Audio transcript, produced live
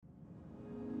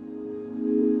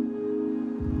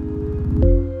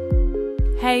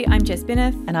Hey, I'm Jess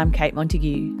Binneth. And I'm Kate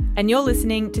Montague. And you're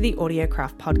listening to the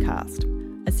Audiocraft Podcast,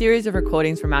 a series of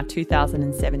recordings from our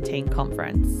 2017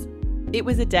 conference. It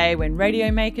was a day when radio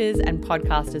makers and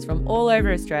podcasters from all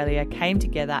over Australia came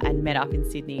together and met up in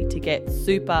Sydney to get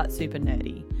super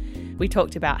nerdy. We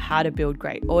talked about how to build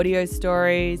great audio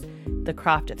stories, the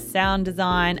craft of sound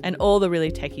design, and all the really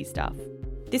techie stuff.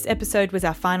 This episode was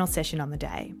our final session on the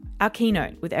day, our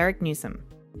keynote with Eric Newsom.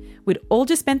 We'd all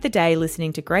just spent the day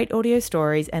listening to great audio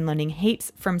stories and learning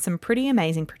heaps from some pretty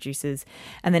amazing producers,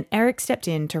 and then Eric stepped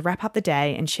in to wrap up the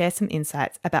day and share some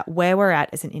insights about where we're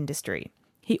at as an industry.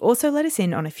 He also let us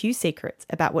in on a few secrets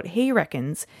about what he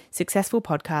reckons successful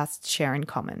podcasts share in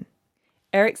common.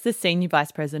 Eric's the Senior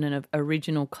Vice President of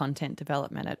Original Content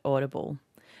Development at Audible.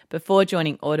 Before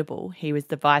joining Audible, he was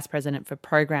the Vice President for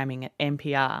Programming at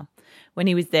NPR. When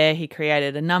he was there, he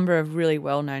created a number of really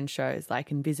well-known shows like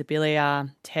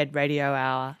Invisibilia, TED Radio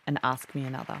Hour, and Ask Me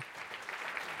Another.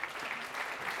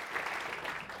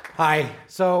 Hi.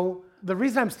 So the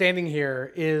reason I'm standing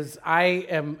here is I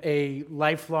am a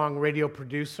lifelong radio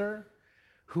producer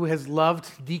who has loved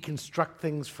to deconstruct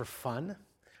things for fun.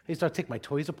 I used to take my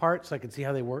toys apart so I could see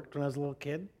how they worked when I was a little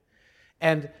kid.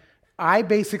 And I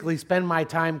basically spend my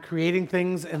time creating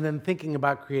things and then thinking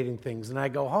about creating things. And I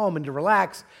go home, and to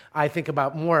relax, I think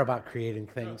more about creating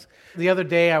things. The other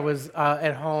day, I was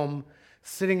at home,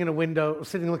 sitting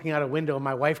looking out a window, and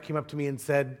my wife came up to me and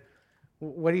said,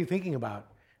 "What are you thinking about?"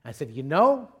 I said,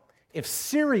 if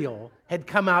cereal had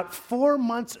come out 4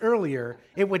 months earlier,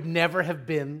 it would never have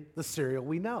been the cereal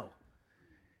we know.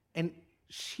 And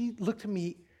she looked at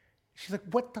me, she's like,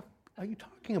 "What the are you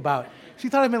talking about?" She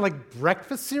thought I meant like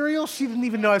breakfast cereal. She didn't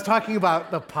even know I was talking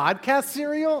about the podcast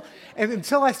cereal. And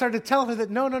until I started to tell her that,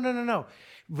 no.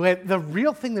 But the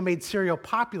real thing that made cereal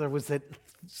popular was that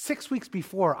 6 weeks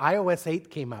before, iOS 8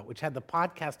 came out, which had the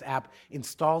podcast app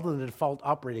installed in the default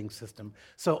operating system.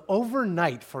 So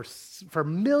overnight, for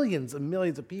millions and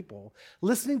millions of people,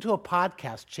 listening to a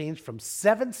podcast changed from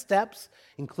 7 steps,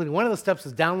 including one of the steps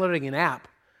is downloading an app,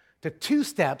 to 2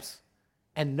 steps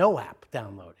and no app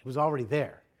download. It was already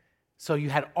there. So you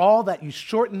had all that, you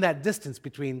shortened that distance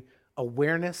between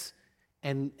awareness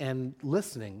and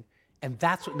listening, and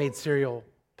that's what made serial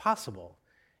possible.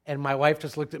 And my wife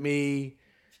just looked at me,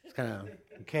 kind of,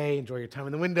 okay, enjoy your time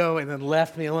in the window, and then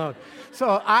left me alone.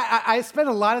 So I spend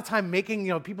a lot of time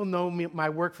making, people know my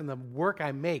work from the work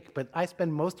I make, but I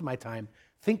spend most of my time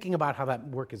thinking about how that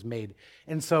work is made.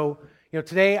 And so,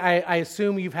 today I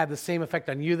assume you've had the same effect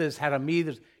on you that it's had on me.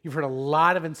 You've heard a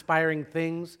lot of inspiring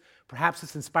things. Perhaps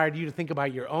it's inspired you to think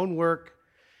about your own work.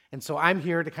 And so I'm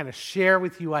here to kind of share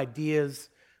with you ideas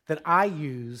that I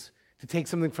use to take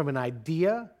something from an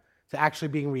idea to actually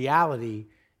being reality,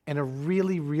 and a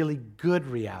really, really good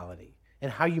reality,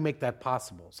 and how you make that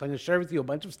possible. So I'm going to share with you a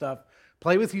bunch of stuff,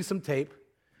 play with you some tape,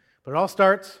 but it all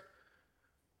starts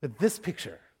with this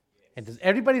picture. And does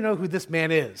everybody know who this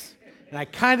man is? And I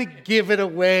kind of give it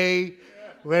away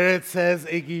where it says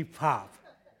Iggy Pop.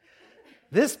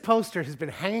 This poster has been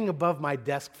hanging above my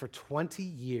desk for 20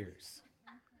 years.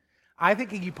 I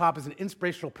think Iggy Pop is an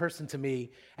inspirational person to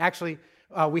me. Actually,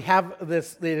 we have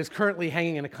this, it is currently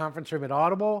hanging in a conference room at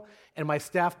Audible, and my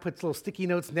staff puts little sticky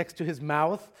notes next to his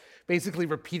mouth, basically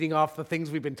repeating off the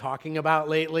things we've been talking about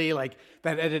lately, like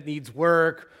that edit needs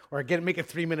work, or make it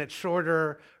 3 minutes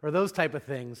shorter, or those type of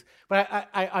things. But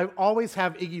I always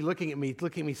have Iggy looking at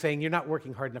me saying, "You're not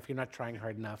working hard enough, you're not trying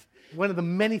hard enough." One of the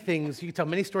many things, you can tell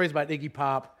many stories about Iggy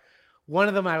Pop. One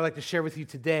of them I would like to share with you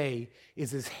today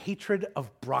is his hatred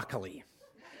of broccoli.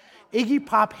 Iggy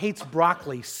Pop hates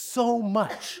broccoli so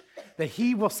much that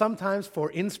he will sometimes,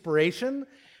 for inspiration,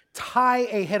 tie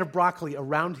a head of broccoli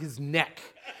around his neck.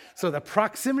 So the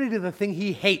proximity to the thing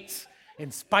he hates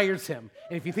inspires him.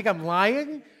 And if you think I'm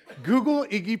lying, Google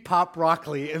Iggy Pop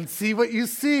broccoli and see what you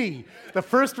see. The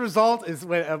first result is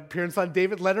an appearance on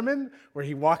David Letterman, where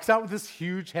he walks out with this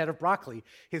huge head of broccoli.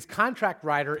 His contract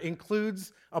rider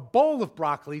includes a bowl of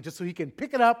broccoli just so he can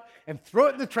pick it up and throw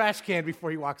it in the trash can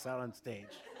before he walks out on stage.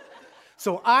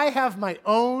 So I have my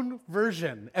own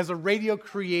version as a radio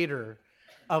creator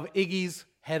of Iggy's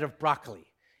head of broccoli,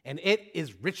 and it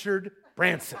is Richard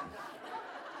Branson.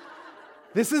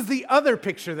 This is the other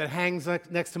picture that hangs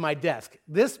next to my desk.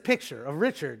 This picture of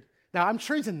Richard, now I'm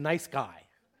sure he's a nice guy,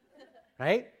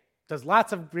 right? Does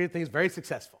lots of great things, very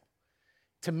successful.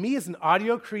 To me as an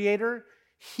audio creator,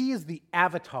 he is the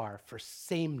avatar for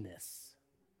sameness.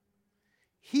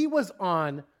 He was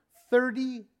on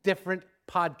 30 different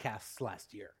podcasts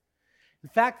last year. In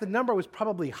fact, the number was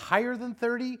probably higher than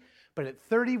 30, but at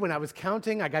 30, when I was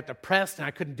counting, I got depressed and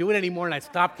I couldn't do it anymore and I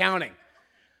stopped counting.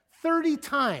 30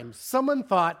 times someone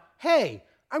thought, hey,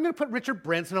 I'm going to put Richard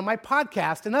Branson on my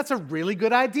podcast, and that's a really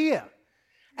good idea.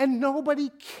 And nobody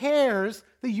cares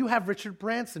that you have Richard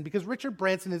Branson because Richard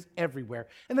Branson is everywhere.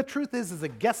 And the truth is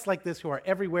that guests like this who are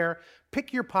everywhere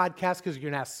pick your podcast because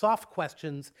you're going to ask soft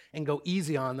questions and go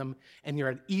easy on them, and you're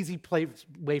an easy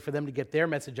way for them to get their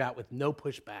message out with no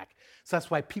pushback. So that's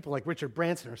why people like Richard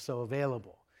Branson are so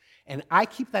available. And I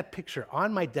keep that picture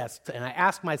on my desk, and I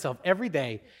ask myself every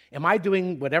day, am I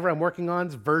doing whatever I'm working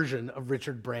on's version of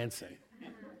Richard Branson?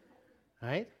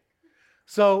 Right?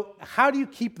 So how do you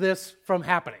keep this from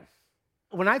happening?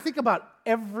 When I think about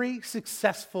every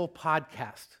successful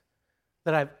podcast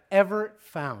that I've ever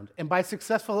found, and by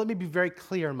successful, let me be very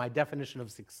clear in my definition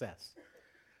of success.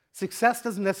 Success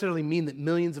doesn't necessarily mean that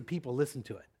millions of people listen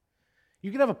to it.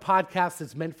 You can have a podcast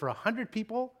that's meant for 100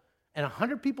 people, and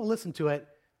 100 people listen to it,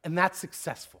 and that's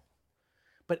successful.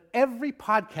 But every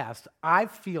podcast I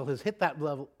feel has hit that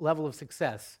level of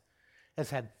success has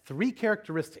had three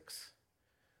characteristics: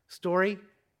 story,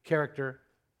 character,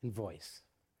 and voice.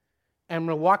 And I'm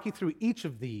going to walk you through each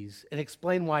of these and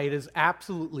explain why it is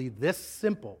absolutely this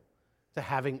simple to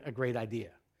having a great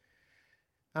idea.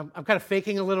 I'm kind of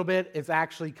faking a little bit. It's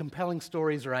actually compelling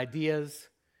stories or ideas,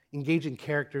 engaging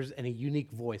characters, and a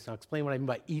unique voice. I'll explain what I mean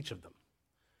by each of them.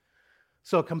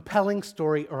 So a compelling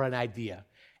story or an idea.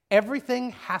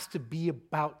 Everything has to be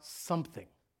about something.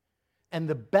 And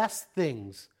the best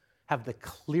things have the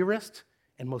clearest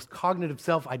and most cognitive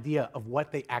self-idea of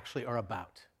what they actually are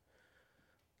about.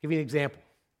 I'll give you an example.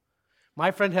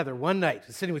 My friend Heather, one night,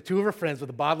 was sitting with two of her friends with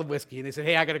a bottle of whiskey, and they said,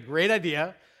 hey, I got a great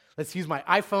idea. Let's use my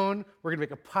iPhone. We're going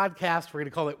to make a podcast. We're going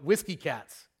to call it Whiskey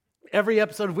Cats. Every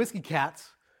episode of Whiskey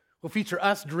Cats will feature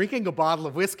us drinking a bottle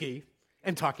of whiskey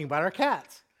and talking about our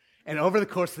cats. And over the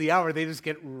course of the hour, they just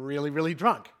get really, really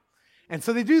drunk. And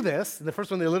so they do this. And the first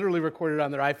one, they literally recorded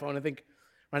on their iPhone. I think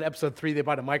around episode 3, they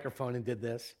bought a microphone and did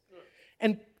this.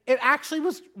 And it actually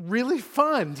was really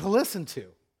fun to listen to.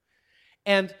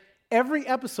 And every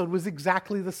episode was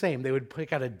exactly the same. They would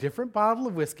pick out a different bottle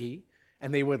of whiskey,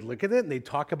 and they would look at it, and they'd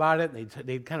talk about it, and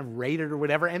they'd kind of rate it or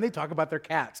whatever, and they'd talk about their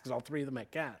cats, because all three of them had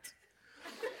cats.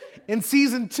 In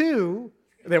season 2,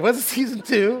 there was a season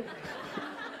 2,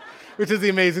 which is the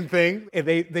amazing thing.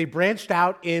 They branched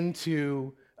out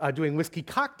into doing whiskey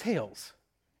cocktails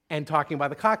and talking about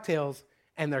the cocktails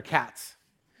and their cats.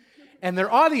 And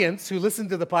their audience who listened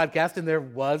to the podcast, and there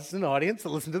was an audience that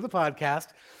listened to the podcast,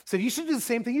 said, you should do the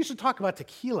same thing. You should talk about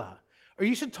tequila, or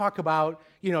you should talk about,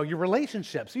 your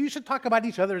relationships, or you should talk about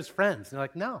each other as friends. And they're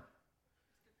like, no.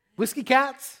 Whiskey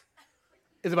Cats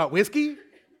is about whiskey.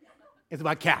 It's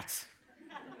about cats.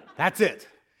 That's it.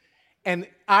 And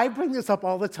I bring this up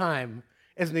all the time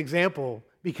as an example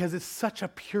because it's such a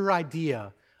pure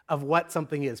idea of what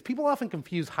something is. People often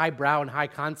confuse highbrow and high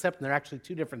concept, and they're actually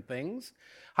two different things.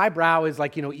 Highbrow is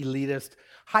like, elitist.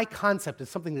 High concept is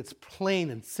something that's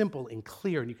plain and simple and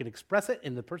clear, and you can express it,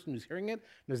 and the person who's hearing it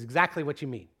knows exactly what you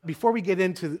mean. Before we get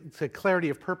into clarity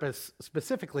of purpose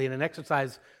specifically, in an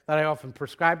exercise that I often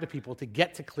prescribe to people to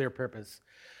get to clear purpose,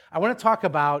 I want to talk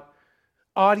about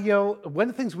audio. One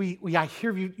of the things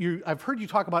I've heard you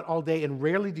talk about all day, and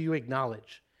rarely do you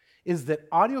acknowledge, is that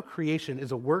audio creation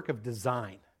is a work of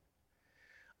design.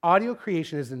 Audio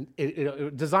creation is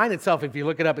design itself. If you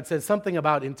look it up, it says something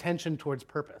about intention towards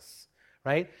purpose,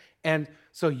 right? And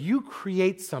so you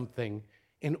create something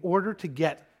in order to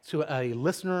get to a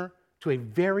listener to a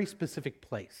very specific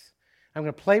place. I'm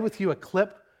going to play with you a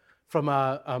clip from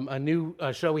a new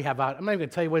show we have out. I'm not even going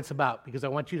to tell you what it's about because I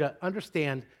want you to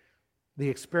understand the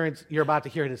experience you're about to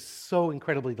hear. It is so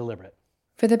incredibly deliberate.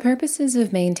 For the purposes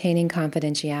of maintaining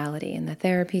confidentiality in the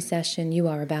therapy session you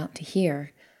are about to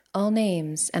hear, all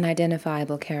names and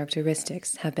identifiable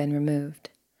characteristics have been removed,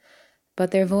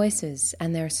 but their voices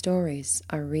and their stories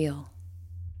are real.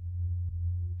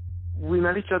 We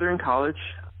met each other in college,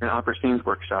 an opera scenes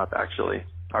workshop, actually.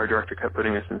 Our director kept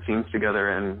putting us in scenes together,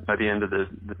 and by the end of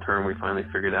the term, we finally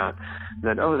figured out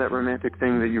that, that romantic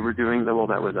thing that you were doing, that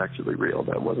was actually real.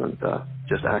 That wasn't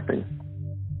just acting.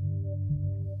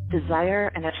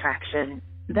 Desire and attraction,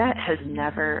 that has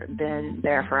never been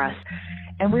there for us.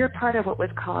 And we were part of what was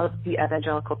called the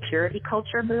evangelical purity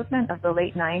culture movement of the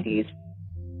late 90s.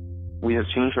 We have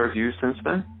changed our views since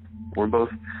then. We're both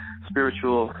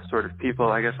spiritual sort of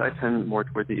people. I guess I tend more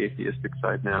toward the atheistic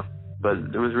side now. But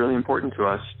it was really important to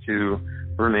us to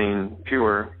remain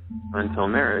pure until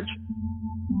marriage.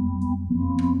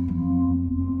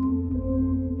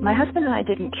 My husband and I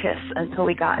didn't kiss until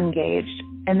we got engaged.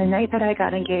 And the night that I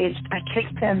got engaged, I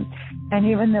kissed him. And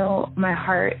even though my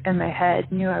heart and my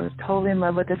head knew I was totally in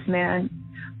love with this man,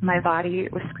 my body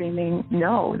was screaming,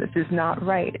 no, this is not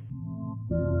right.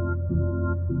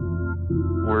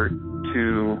 We're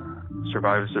two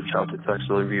survivors of childhood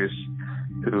sexual abuse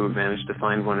who managed to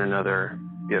find one another,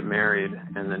 get married,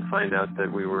 and then find out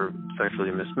that we were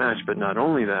sexually mismatched. But not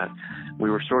only that, we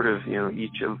were sort of,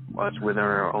 each of us within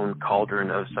our own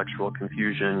cauldron of sexual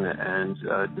confusion and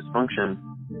dysfunction.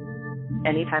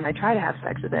 Anytime I try to have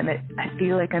sex with him, I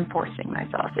feel like I'm forcing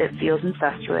myself. It feels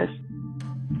incestuous.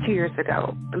 2 years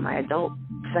ago, my adult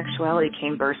sexuality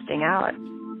came bursting out.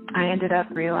 I ended up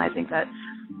realizing that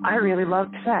I really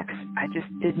loved sex. I just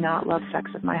did not love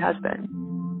sex with my husband.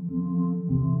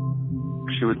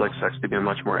 She would like sex to be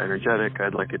much more energetic.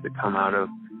 I'd like it to come out of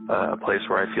a place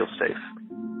where I feel safe.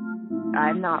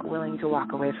 I'm not willing to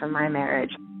walk away from my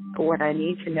marriage. What I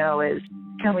need to know is,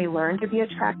 can we learn to be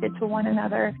attracted to one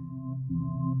another?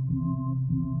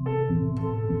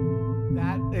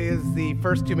 That is the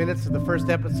first 2 minutes of the first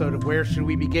episode of Where Should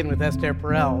We Begin with Esther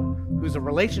Perel, who's a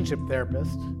relationship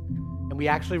therapist, and we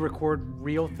actually record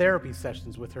real therapy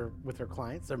sessions with her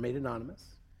clients. They're made anonymous.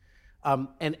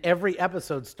 And every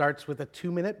episode starts with a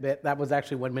 2-minute bit. That was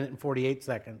actually 1 minute and 48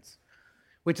 seconds,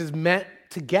 which is meant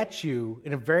to get you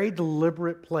in a very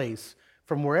deliberate place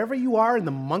from wherever you are in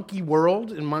the monkey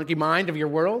world, in monkey mind of your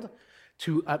world,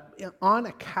 to on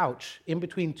a couch in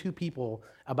between two people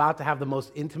about to have the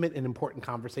most intimate and important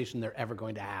conversation they're ever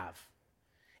going to have.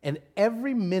 And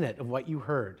every minute of what you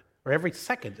heard, or every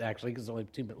second actually, because it's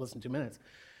only less than 2 minutes,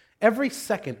 every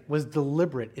second was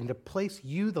deliberate and to place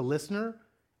you, the listener,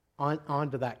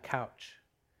 onto that couch.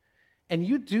 And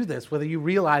you do this whether you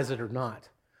realize it or not.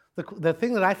 The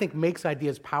thing that I think makes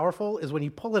ideas powerful is when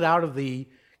you pull it out of the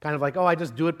kind of like, oh, I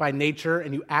just do it by nature,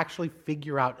 and you actually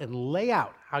figure out and lay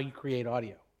out how you create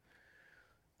audio.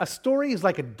 A story is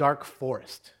like a dark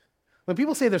forest. When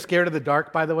people say they're scared of the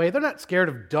dark, by the way, they're not scared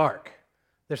of dark.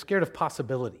 They're scared of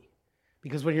possibility.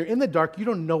 Because when you're in the dark, you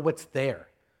don't know what's there.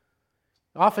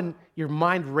 Often, your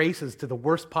mind races to the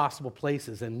worst possible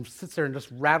places and sits there and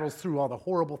just rattles through all the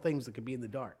horrible things that could be in the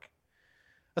dark.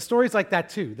 A story's like that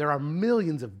too. There are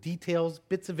millions of details,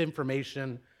 bits of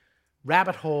information,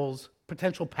 rabbit holes,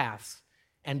 potential paths.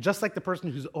 And just like the person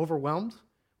who's overwhelmed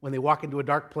when they walk into a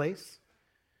dark place,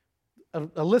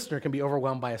 a listener can be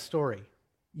overwhelmed by a story.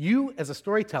 You, as a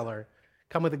storyteller,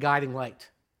 come with a guiding light.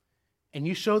 And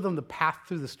you show them the path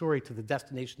through the story to the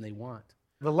destination they want.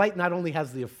 The light not only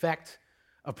has the effect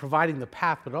of providing the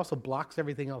path, but it also blocks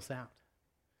everything else out.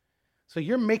 So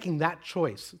you're making that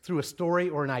choice through a story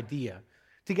or an idea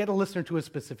to get a listener to a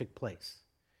specific place.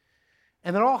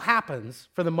 And it all happens,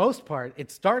 for the most part,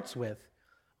 it starts with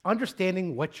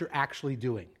understanding what you're actually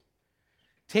doing.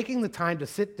 Taking the time to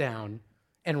sit down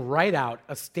and write out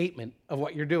a statement of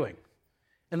what you're doing.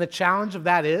 And the challenge of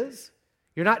that is,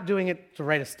 you're not doing it to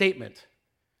write a statement.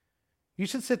 You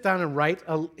should sit down and write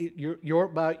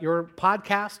your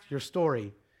podcast, your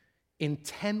story, in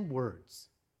 10 words.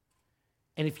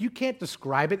 And if you can't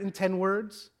describe it in 10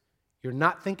 words, you're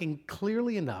not thinking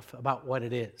clearly enough about what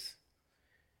it is.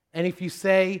 And if you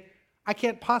say, I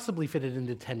can't possibly fit it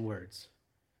into 10 words,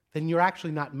 then you're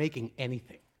actually not making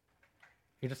anything.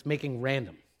 You're just making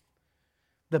random.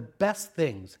 The best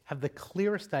things have the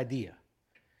clearest idea.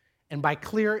 And by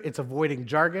clear, it's avoiding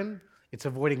jargon, it's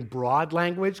avoiding broad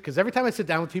language, because every time I sit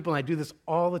down with people, and I do this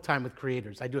all the time with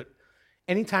creators, I do it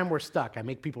anytime we're stuck, I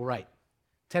make people write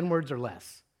 10 words or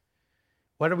less.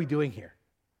 What are we doing here?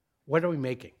 What are we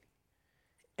making?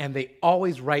 And they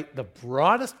always write the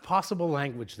broadest possible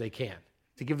language they can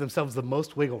to give themselves the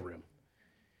most wiggle room.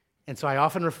 And so I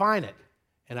often refine it,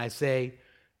 and I say,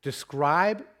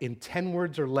 describe in 10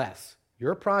 words or less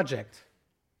your project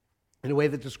in a way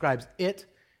that describes it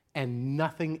and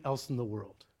nothing else in the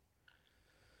world.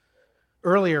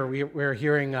 Earlier, we were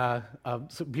hearing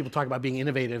some people talk about being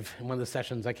innovative in one of the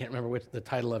sessions. I can't remember the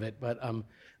title of it, but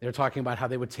they were talking about how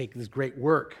they would take this great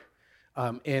work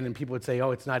and people would say,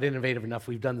 oh, it's not innovative enough.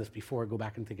 We've done this before. Go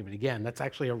back and think of it again. That's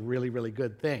actually a really, really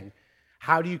good thing.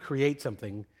 How do you create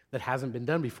something that hasn't been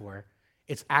done before?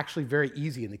 It's actually very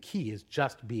easy, and the key is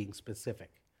just being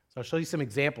specific. So I'll show you some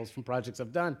examples from projects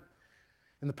I've done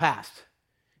in the past.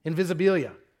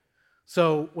 Invisibilia.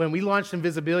 So when we launched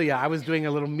Invisibilia, I was doing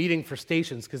a little meeting for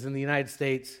stations, because in the United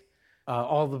States,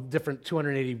 all the different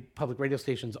 280 public radio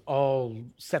stations all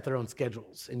set their own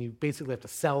schedules, and you basically have to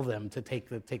sell them to take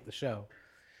the show.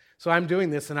 So I'm doing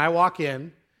this, and I walk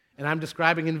in, and I'm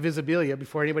describing Invisibilia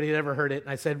before anybody had ever heard it,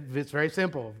 and I said, it's very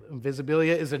simple.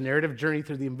 Invisibilia is a narrative journey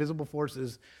through the invisible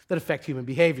forces that affect human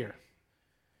behavior.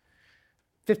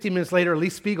 15 minutes later,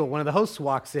 Elise Spiegel, one of the hosts,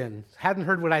 walks in, hadn't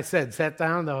heard what I said, sat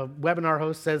down, the webinar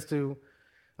host says to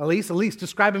Elise,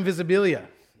 describe Invisibilia.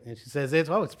 And she says,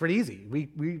 it's pretty easy.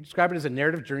 We describe it as a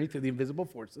narrative journey through the invisible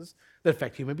forces that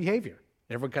affect human behavior.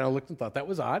 And everyone kind of looked and thought that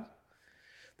was odd.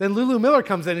 Then Lulu Miller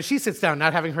comes in and she sits down,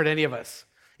 not having heard any of us.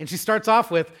 And she starts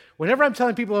off with, whenever I'm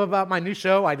telling people about my new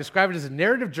show, I describe it as a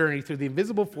narrative journey through the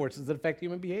invisible forces that affect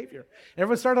human behavior. And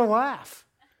everyone started to laugh.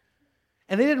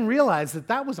 And they didn't realize that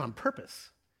that was on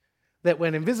purpose. That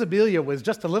when Invisibilia was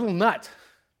just a little nut,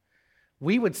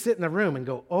 we would sit in the room and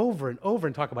go over and over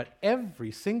and talk about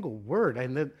every single word.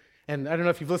 And I don't know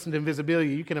if you've listened to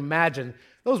Invisibilia, you can imagine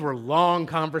those were long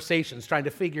conversations trying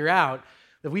to figure out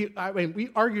that we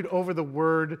argued over the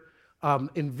word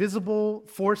invisible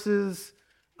forces.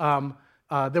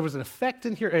 There was an effect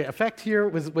in here. Effect here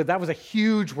that was a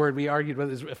huge word. We argued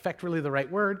whether is effect really the right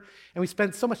word, and we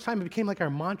spent so much time. It became like our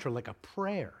mantra, like a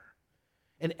prayer.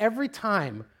 And every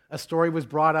time a story was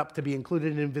brought up to be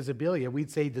included in Invisibilia, we'd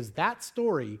say, "Does that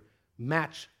story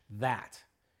match that?"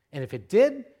 And if it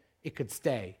did, it could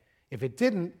stay. If it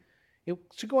didn't, it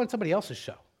should go on somebody else's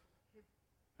show,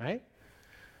 right?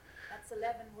 That's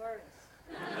 11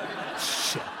 words.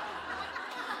 Shit.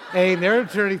 Hey,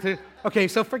 narrative journey through. Okay,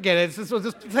 so forget it.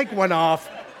 Just take one off.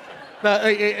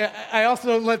 I also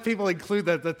don't let people include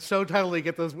the show title. They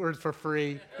get those words for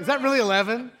free. Is that really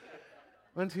 11?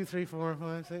 1, 2, 3, 4,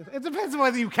 5, 6. It depends on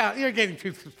whether you count. You're getting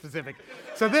too specific.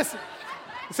 So this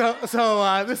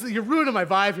is you're ruining my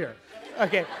vibe here.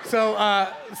 Okay, so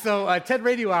TED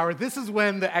Radio Hour. This is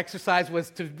when the exercise was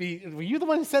to be. Were you the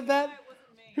one who said that?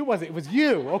 Who was it? It was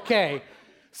you. Okay.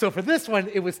 So for this one,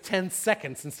 it was 10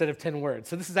 seconds instead of 10 words.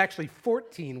 So this is actually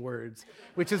 14 words,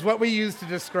 which is what we use to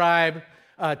describe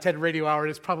TED Radio Hour.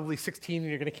 It's probably 16, and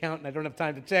you're going to count, and I don't have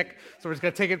time to check. So we're just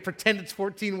going to take it, pretend it's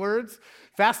 14 words.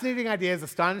 Fascinating ideas,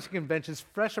 astonishing inventions,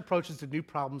 fresh approaches to new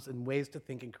problems, and ways to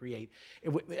think and create.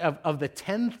 Of the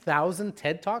 10,000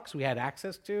 TED Talks we had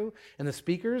access to, and the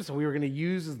speakers we were going to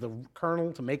use as the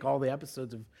kernel to make all the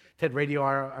episodes of TED Radio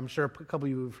Hour, I'm sure a couple of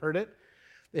you have heard it.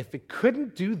 If it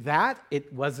couldn't do that,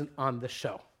 it wasn't on the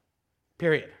show,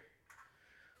 period.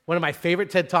 One of my favorite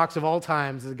TED Talks of all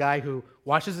times is a guy who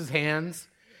washes his hands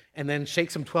and then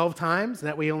shakes them 12 times, and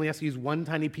that way he only has to use one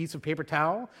tiny piece of paper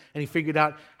towel, and he figured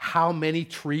out how many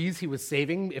trees he was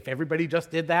saving if everybody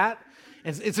just did that.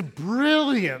 And it's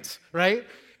brilliant, right?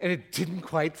 And it didn't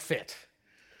quite fit.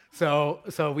 So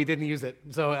we didn't use it.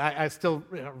 So I still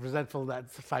resentful of that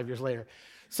 5 years later.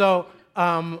 So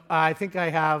I think I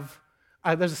have...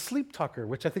 there's a Sleep Talker,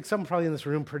 which I think someone probably in this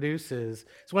room produces.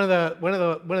 It's one of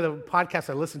the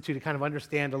podcasts I listened to kind of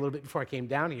understand a little bit before I came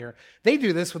down here. They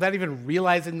do this without even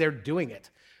realizing they're doing it.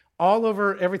 All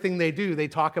over everything they do, they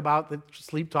talk about the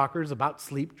Sleep Talkers, about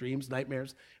sleep, dreams,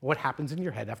 nightmares, and what happens in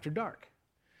your head after dark.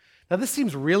 Now, this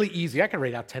seems really easy. I can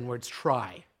write out 10 words,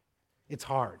 try. It's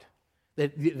hard.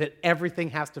 That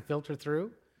everything has to filter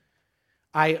through.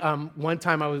 One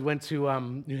time I went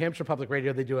to New Hampshire Public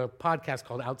Radio. They do a podcast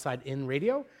called Outside In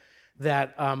Radio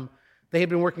that they had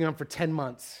been working on for 10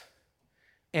 months.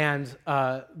 And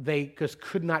they just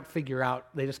could not figure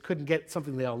out, they just couldn't get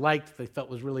something they all liked, they felt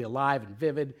was really alive and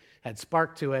vivid, had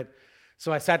spark to it.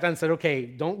 So I sat down and said, okay,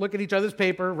 don't look at each other's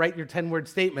paper, write your 10-word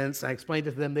statements. I explained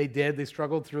it to them, they did, they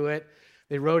struggled through it,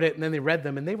 they wrote it, and then they read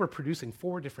them, and they were producing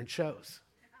 4 different shows.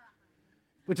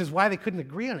 Which is why they couldn't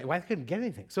agree on it, why they couldn't get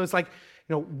anything. So it's like,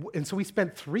 and so we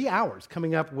spent 3 hours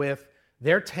coming up with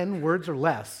their 10 words or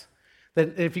less.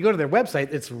 That if you go to their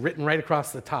website, it's written right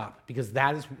across the top because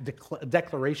that is a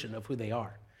declaration of who they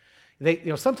are.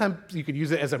 Sometimes you could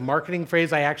use it as a marketing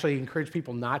phrase. I actually encourage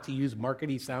people not to use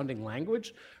markety sounding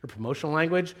language or promotional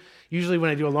language. Usually when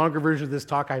I do a longer version of this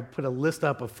talk, I put a list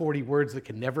up of 40 words that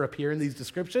can never appear in these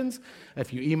descriptions.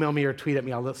 If you email me or tweet at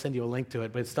me, I'll send you a link to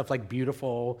it. But it's stuff like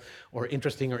beautiful or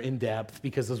interesting or in-depth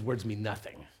because those words mean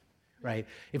nothing, right?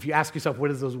 If you ask yourself, what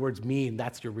does those words mean?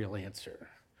 That's your real answer.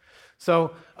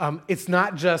 So it's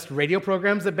not just radio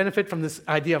programs that benefit from this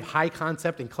idea of high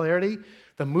concept and clarity.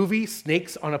 The movie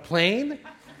Snakes on a Plane,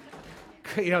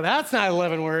 that's not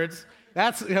 11 words.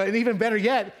 That's and even better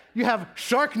yet, you have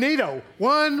Sharknado,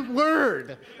 1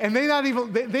 word, and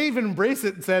they even embrace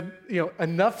it and said,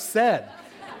 enough said.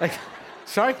 Like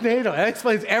Sharknado, that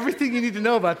explains everything you need to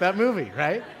know about that movie,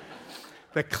 right?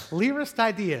 The clearest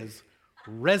ideas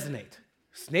resonate.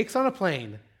 Snakes on a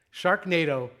Plane,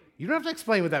 Sharknado. You don't have to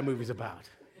explain what that movie's about,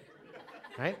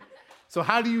 right? So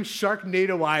how do you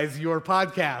Sharknado-ize your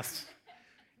podcast?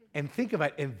 And think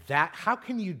about it, how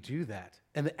can you do that?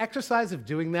 And the exercise of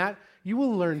doing that, you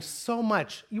will learn so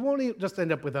much. You won't just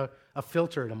end up with a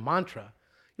filter and a mantra.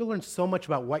 You'll learn so much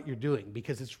about what you're doing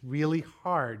because it's really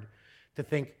hard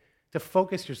to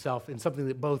focus yourself in something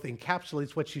that both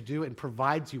encapsulates what you do and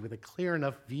provides you with a clear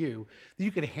enough view that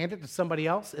you could hand it to somebody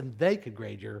else and they could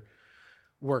grade your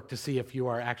work to see if you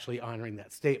are actually honoring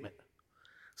that statement.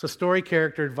 So story,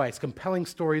 character, advice, compelling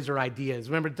stories or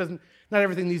ideas. Remember, not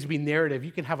everything needs to be narrative.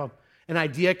 You can have an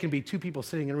idea can be two people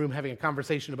sitting in a room having a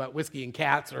conversation about whiskey and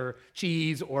cats or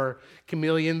cheese or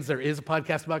chameleons. There is a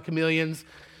podcast about chameleons.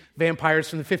 Vampires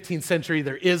from the 15th century,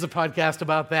 there is a podcast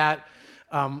about that.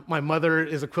 My mother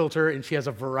is a quilter, and she has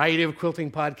a variety of quilting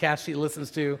podcasts she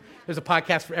listens to. There's a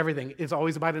podcast for everything. It's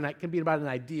always it can be about an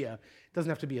idea. It doesn't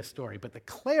have to be a story, but the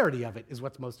clarity of it is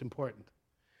what's most important.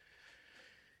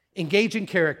 Engaging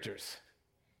characters.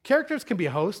 Characters can be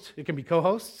a host. It can be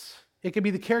co-hosts. It can be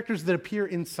the characters that appear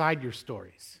inside your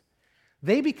stories.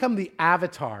 They become the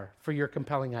avatar for your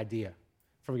compelling idea,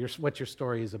 for what your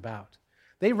story is about.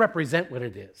 They represent what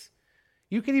it is.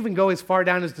 You can even go as far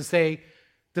down as to say,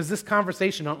 does this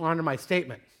conversation honor my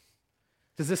statement?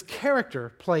 Does this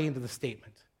character play into the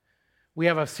statement? We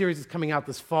have a series that's coming out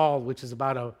this fall, which is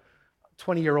about a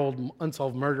 20-year-old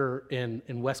unsolved murder in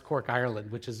West Cork,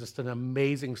 Ireland, which is just an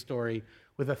amazing story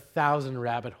with 1,000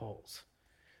 rabbit holes.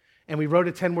 And we wrote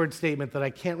a 10-word statement that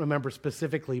I can't remember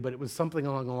specifically, but it was something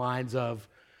along the lines of,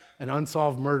 an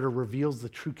unsolved murder reveals the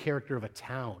true character of a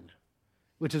town,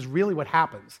 which is really what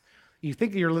happens. You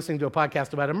think you're listening to a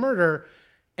podcast about a murder,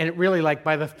 and it really, like,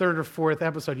 by the third or fourth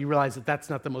episode, you realize that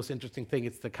that's not the most interesting thing.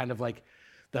 It's the kind of like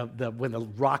when the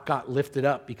rock got lifted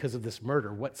up because of this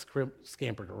murder, what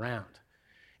scampered around.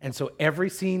 And so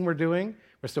every scene we're doing,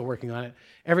 we're still working on it,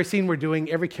 every scene we're doing,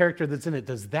 every character that's in it,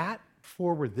 does that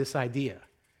forward this idea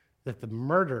that the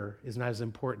murder is not as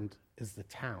important as the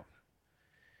town?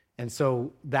 And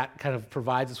so that kind of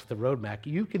provides us with a roadmap.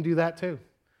 You can do that too.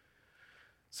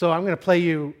 So I'm going to play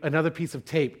you another piece of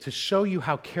tape to show you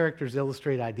how characters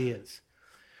illustrate ideas.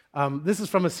 This is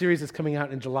from a series that's coming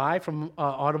out in July from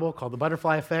Audible called The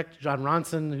Butterfly Effect. John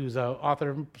Ronson, who's an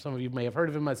author, some of you may have heard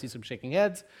of him. I see some shaking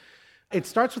heads. It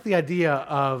starts with the idea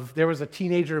of there was a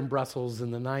teenager in Brussels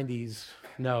in the 90s.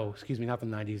 No, excuse me, not the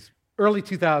 90s. Early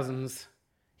 2000s.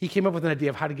 He came up with an idea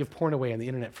of how to give porn away on the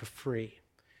internet for free.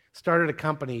 Started a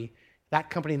company. That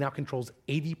company now controls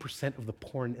 80% of the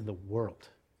porn in the world.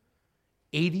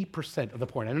 80% of the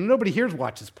porn. And nobody here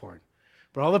watches porn.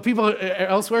 But all the people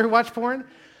elsewhere who watch porn,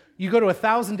 you go to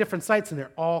 1,000 different sites and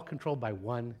they're all controlled by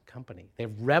one company.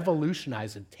 They've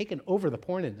revolutionized and taken over the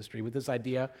porn industry with this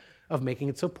idea of making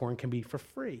it so porn can be for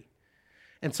free.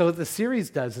 And so what the series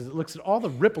does is it looks at all the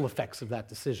ripple effects of that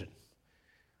decision.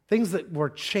 Things that were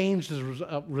changed as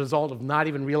a result of not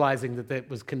even realizing that it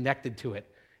was connected to it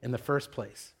in the first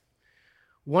place.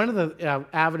 One of the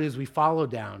avenues we follow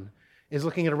down is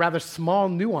looking at a rather small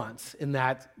nuance in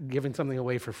that giving something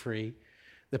away for free.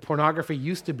 The pornography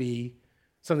used to be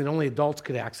something only adults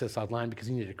could access online because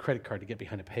you needed a credit card to get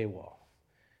behind a paywall.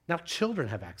 Now children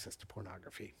have access to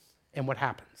pornography. And what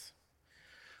happens?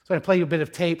 So I'm going to play you a bit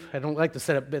of tape. I don't like to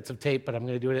set up bits of tape, but I'm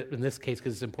going to do it in this case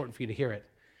because it's important for you to hear it.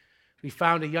 We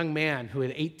found a young man who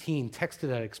at 18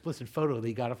 texted an explicit photo that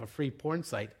he got off a free porn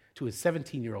site to his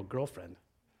 17-year-old girlfriend.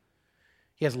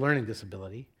 He has a learning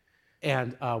disability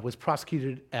and was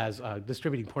prosecuted as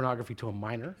distributing pornography to a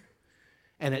minor,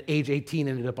 and at age 18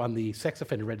 ended up on the sex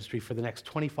offender registry for the next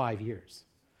 25 years.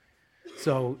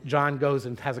 So John goes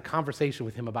and has a conversation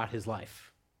with him about his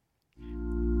life.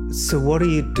 So what do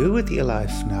you do with your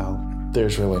life now?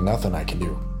 There's really nothing I can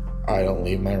do. I don't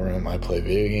leave my room. I play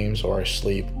video games, or I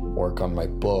sleep, work on my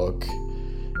book,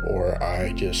 or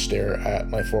I just stare at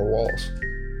my four walls.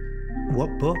 What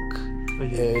book?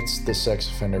 It's the Sex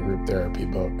Offender Group Therapy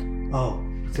book. Oh,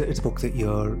 it's a book that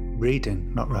you're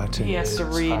reading, not writing. He has to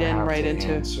read and write into.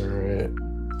 Answer it.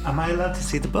 Am I allowed to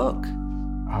see the book?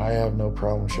 I have no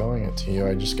problem showing it to you.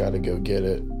 I just got to go get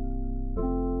it.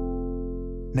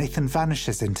 Nathan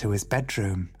vanishes into his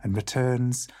bedroom and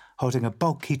returns holding a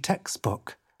bulky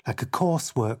textbook, like a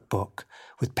coursework book,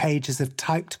 with pages of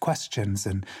typed questions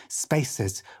and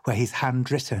spaces where he's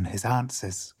handwritten his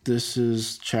answers. This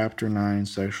is Chapter 9,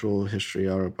 Sexual History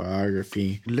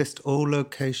Autobiography. List all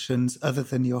locations other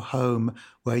than your home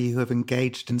where you have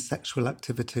engaged in sexual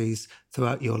activities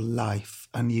throughout your life.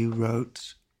 And you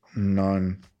wrote?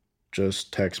 None.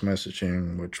 Just text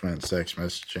messaging, which meant sex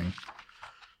messaging.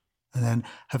 And then,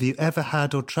 have you ever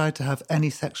had or tried to have any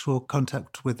sexual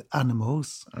contact with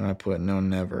animals? And I put no,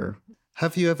 never.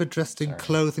 Have you ever dressed in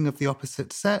clothing of the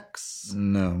opposite sex?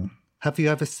 No. Have you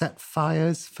ever set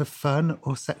fires for fun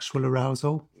or sexual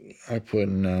arousal? I put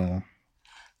no.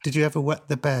 Did you ever wet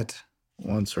the bed?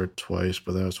 Once or twice,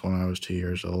 but that was when I was 2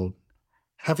 years old.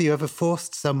 Have you ever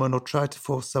forced someone or tried to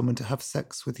force someone to have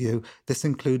sex with you? This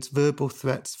includes verbal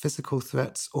threats, physical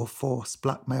threats, or force,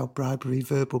 blackmail, bribery,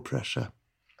 verbal pressure.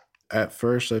 At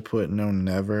first, I put no,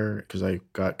 never, because I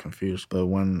got confused. But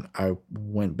when I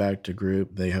went back to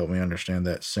group, they helped me understand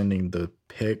that sending the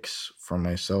pics from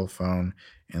my cell phone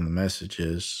and the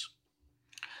messages.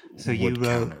 So you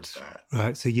wrote,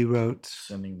 right? So you wrote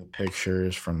sending the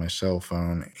pictures from my cell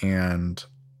phone and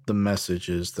the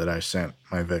messages that I sent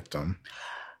my victim.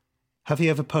 Have you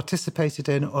ever participated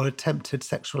in or attempted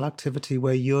sexual activity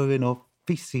where urine or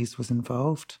feces was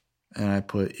involved? And I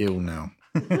put, ew, no.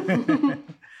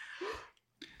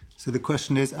 So the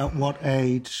question is, at what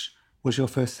age was your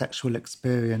first sexual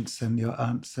experience? And your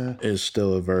answer is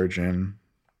still a virgin.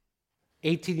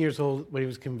 18 years old when he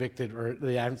was convicted, or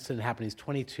the incident happened. He's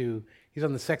 22. He's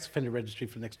on the sex offender registry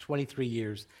for the next 23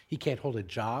 years. He can't hold a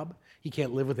job. He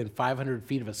can't live within 500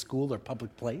 feet of a school or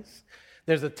public place.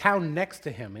 There's a town next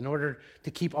to him, in order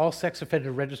to keep all sex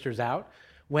offender registers out,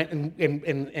 went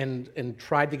and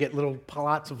tried to get little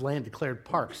plots of land declared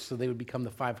parks so they would become the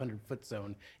 500-foot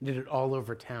zone, and did it all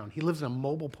over town. He lives in a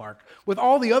mobile park with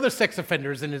all the other sex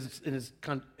offenders in his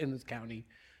county,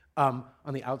 on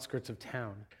the outskirts of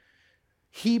town.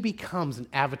 He becomes an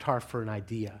avatar for an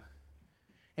idea.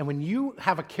 And when you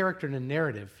have a character in a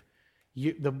narrative,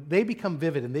 they become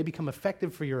vivid and they become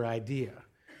effective for your idea.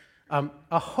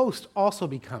 A host also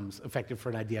becomes effective for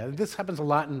an idea. And this happens a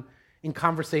lot in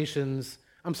conversations.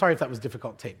 I'm sorry if that was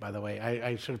difficult tape, by the way.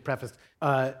 I should have prefaced.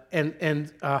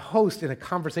 And a host in a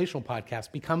conversational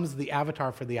podcast becomes the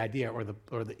avatar for the idea, or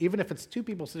the even if it's two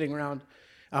people sitting around.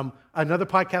 Another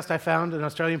podcast I found, an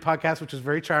Australian podcast, which is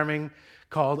very charming,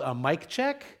 called Mic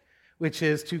Check, which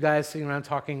is two guys sitting around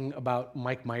talking about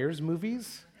Mike Myers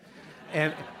movies.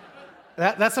 And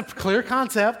that's a clear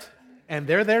concept, and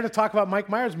they're there to talk about Mike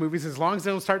Myers movies. As long as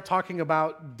they don't start talking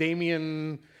about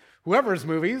Damien whoever's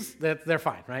movies, they're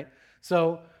fine, right?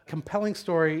 So compelling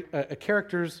story,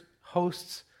 characters,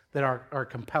 hosts that are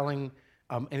compelling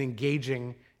and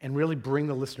engaging and really bring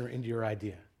the listener into your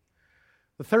idea.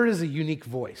 The third is a unique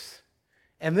voice.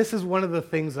 And this is one of the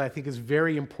things that I think is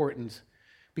very important,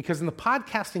 because in the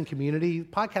podcasting community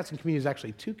is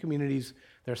actually two communities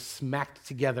that are smacked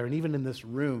together. And even in this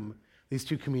room, these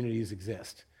two communities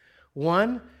exist.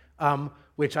 One,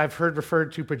 which I've heard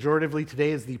referred to pejoratively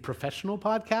today as the professional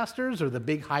podcasters, or the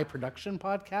big high production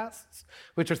podcasts,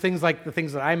 which are things like the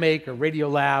things that I make, or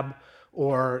Radiolab,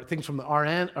 or things from the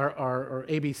RN or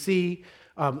ABC,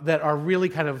 that are really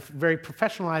kind of very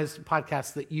professionalized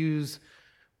podcasts that use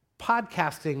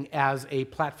podcasting as a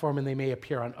platform, and they may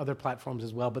appear on other platforms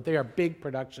as well, but they are big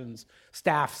productions,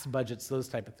 staffs, budgets, those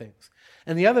type of things.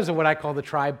 And the others are what I call the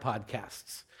tribe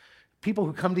podcasts. People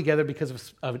who come together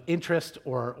because of an interest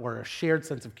or a shared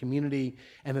sense of community,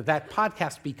 and that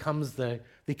podcast becomes the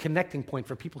connecting point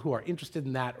for people who are interested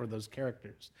in that or those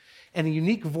characters. And a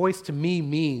unique voice to me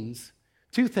means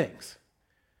two things.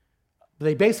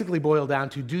 They basically boil down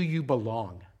to, do you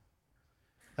belong?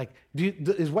 Like,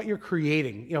 is what you're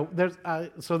creating, there's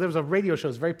a radio show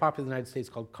that's very popular in the United States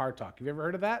called Car Talk. Have you ever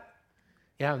heard of that?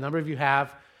 Yeah, a number of you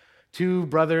have. Two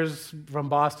brothers from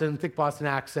Boston, thick Boston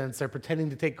accents. They're pretending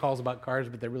to take calls about cars,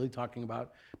 but they're really talking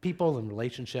about people and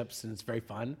relationships, and it's very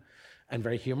fun and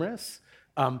very humorous.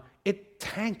 It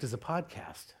tanked as a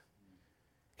podcast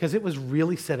because it was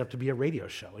really set up to be a radio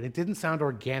show, and it didn't sound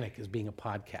organic as being a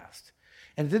podcast.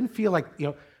 And it didn't feel like,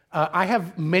 I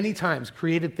have many times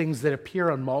created things that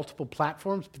appear on multiple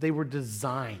platforms, but they were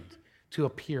designed to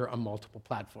appear on multiple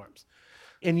platforms.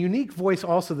 And unique voice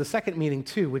also, the second meaning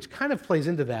too, which kind of plays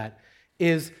into that,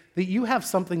 is that you have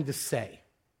something to say.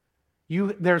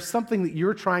 There's something that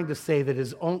you're trying to say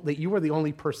that you are the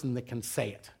only person that can say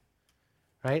it,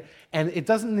 right? And it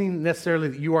doesn't mean necessarily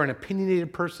that you are an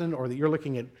opinionated person, or that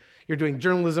you're doing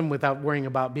journalism without worrying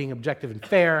about being objective and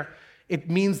fair. It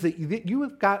means that you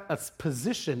have got a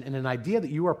position and an idea that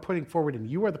you are putting forward, and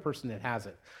you are the person that has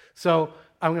it. So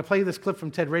I'm going to play you this clip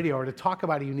from TED Radio to talk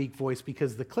about a unique voice,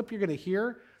 because the clip you're going to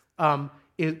hear,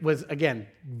 it was, again,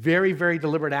 very, very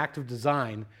deliberate act of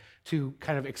design to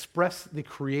kind of express the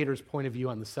creator's point of view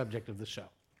on the subject of the show.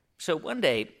 So one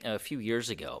day, a few years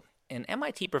ago, an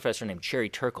MIT professor named Sherry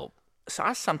Turkle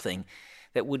saw something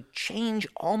that would change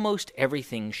almost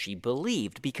everything she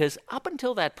believed, because up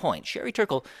until that point, Sherry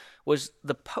Turkle was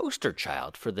the poster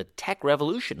child for the tech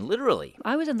revolution, literally.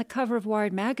 I was on the cover of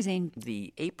Wired magazine,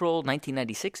 the April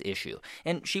 1996 issue,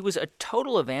 and she was a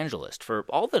total evangelist for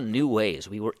all the new ways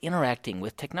we were interacting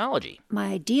with technology. My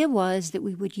idea was that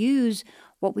we would use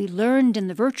what we learned in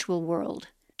the virtual world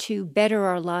to better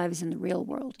our lives in the real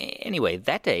world. Anyway,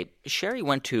 that day, Sherry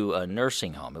went to a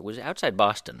nursing home. It was outside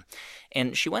Boston,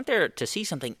 and she went there to see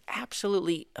something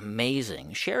absolutely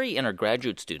amazing. Sherry and her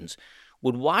graduate students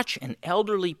would watch an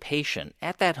elderly patient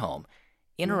at that home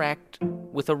interact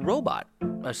with a robot,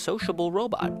 a sociable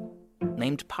robot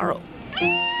named Paro.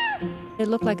 It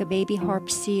looked like a baby harp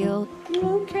seal. You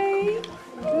okay?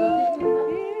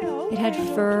 It had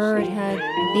fur, it had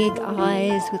big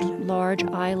eyes with large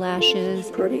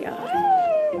eyelashes. Pretty eyes.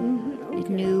 It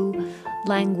knew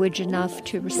language enough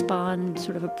to respond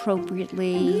sort of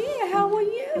appropriately. Yeah, how are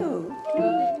you?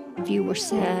 If you were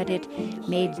sad, it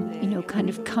made, kind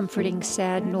of comforting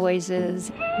sad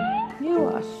noises. You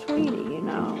are sweetie, you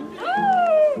know.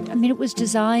 I mean, it was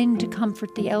designed to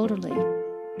comfort the elderly.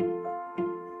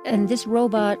 And this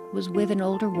robot was with an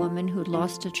older woman who'd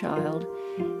lost a child.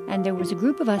 And there was a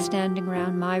group of us standing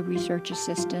around, my research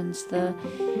assistants, the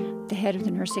head of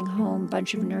the nursing home,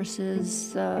 bunch of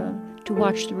nurses, to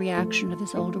watch the reaction of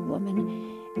this older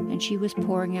woman. And she was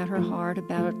pouring out her heart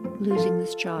about losing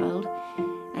this child.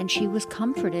 And she was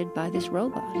comforted by this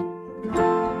robot.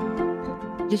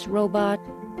 This robot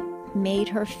made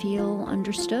her feel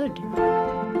understood.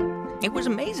 It was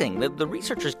amazing that the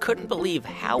researchers couldn't believe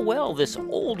how well this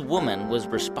old woman was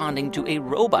responding to a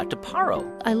robot, to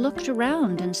Paro. I looked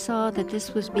around and saw that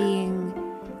this was being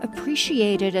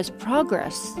appreciated as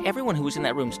progress. Everyone who was in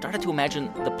that room started to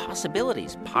imagine the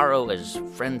possibilities. Paro as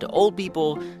friend to old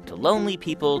people, to lonely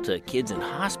people, to kids in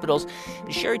hospitals.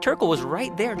 Sherry Turkle was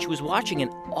right there. She was watching it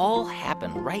all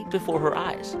happen right before her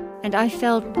eyes. And I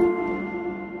felt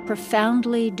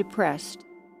profoundly depressed.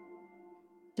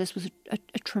 This was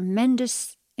a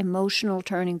tremendous emotional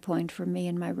turning point for me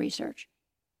in my research.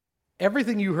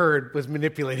 Everything you heard was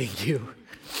manipulating you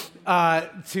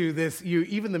to this.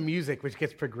 Even the music, which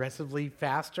gets progressively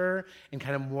faster and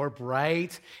kind of more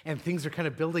bright, and things are kind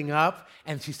of building up,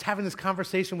 and she's having this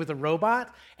conversation with a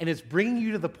robot, and it's bringing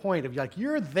you to the point of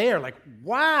you're there, like,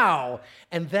 wow.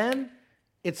 And then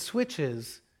it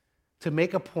switches to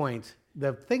make a point.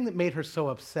 The thing that made her so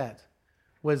upset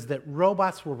was that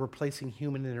robots were replacing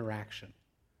human interaction.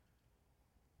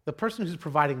 The person who's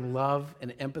providing love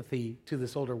and empathy to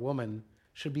this older woman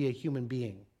should be a human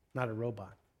being, not a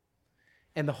robot.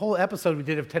 And the whole episode we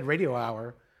did of TED Radio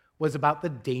Hour was about the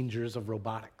dangers of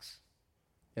robotics,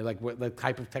 and the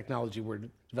type of technology we're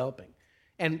developing.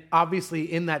 And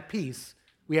obviously in that piece,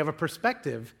 we have a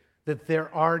perspective that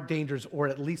there are dangers, or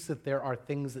at least that there are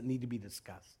things that need to be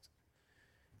discussed.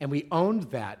 And we owned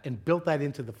that and built that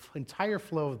into the entire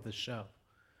flow of the show.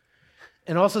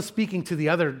 And also speaking to the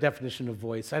other definition of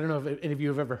voice, I don't know if any of you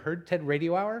have ever heard TED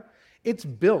Radio Hour. It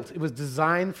was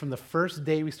designed from the first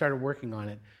day we started working on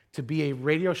it to be a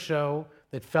radio show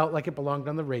that felt like it belonged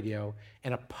on the radio,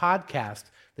 and a podcast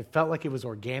that felt like it was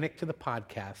organic to the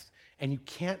podcast. And you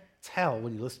can't tell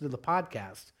when you listen to the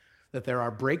podcast that there are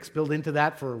breaks built into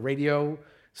that for radio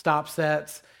stop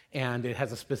sets, and it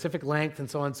has a specific length and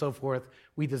so on and so forth.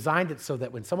 We designed it so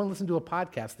that when someone listened to a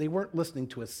podcast, they weren't listening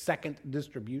to a second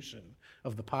distribution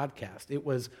of the podcast. It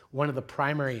was one of the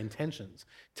primary intentions.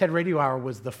 TED Radio Hour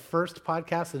was the first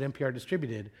podcast that NPR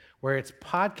distributed where its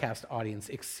podcast audience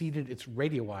exceeded its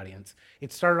radio audience.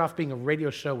 It started off being a radio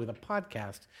show with a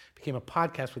podcast, became a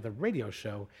podcast with a radio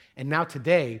show, and now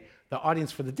today, the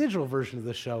audience for the digital version of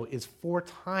the show is 4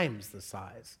 times the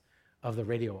size of the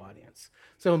radio audience.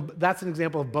 So that's an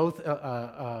example of both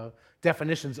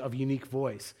definitions of unique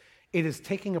voice. It is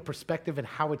taking a perspective in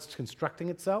how it's constructing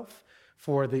itself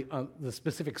for the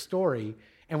specific story,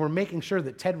 and we're making sure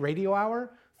that TED Radio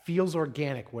Hour feels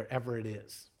organic wherever it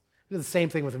is. It's the same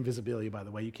thing with Invisibilia, by the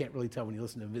way. You can't really tell when you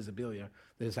listen to Invisibilia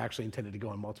that it's actually intended to go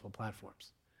on multiple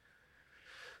platforms.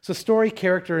 So story,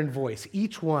 character, and voice,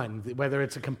 each one, whether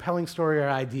it's a compelling story or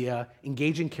idea,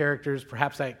 engaging characters,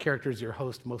 perhaps that character is your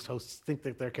host. Most hosts think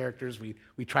that they're characters. We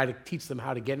try to teach them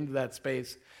how to get into that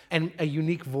space. And a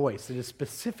unique voice that is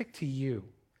specific to you.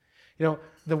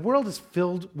 The world is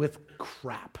filled with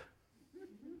crap.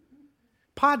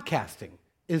 Podcasting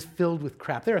is filled with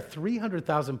crap. There are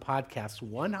 300,000 podcasts,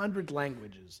 100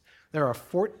 languages. There are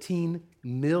 14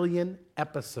 million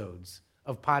episodes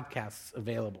of podcasts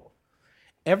available.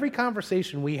 Every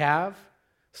conversation we have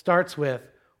starts with,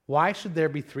 why should there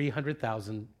be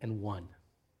 300,001?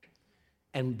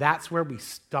 And that's where we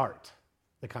start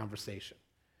the conversation.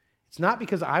 It's not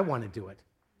because I want to do it.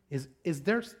 Is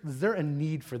there a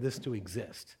need for this to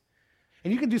exist?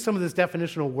 And you can do some of this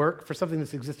definitional work for something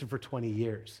that's existed for 20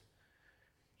 years.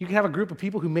 You can have a group of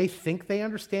people who may think they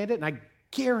understand it, and I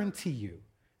guarantee you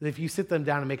that if you sit them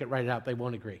down and make it write it out, they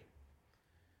won't agree.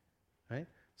 Right?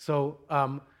 So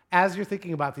as you're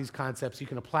thinking about these concepts, you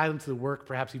can apply them to the work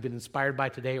perhaps you've been inspired by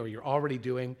today or you're already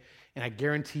doing, and I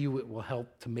guarantee you it will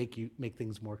help to make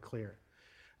things more clear.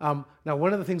 Now,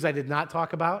 one of the things I did not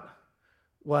talk about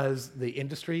was the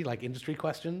industry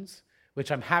questions,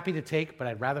 which I'm happy to take, but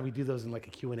I'd rather we do those in like a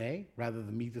Q&A rather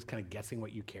than me just kind of guessing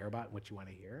what you care about and what you want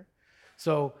to hear.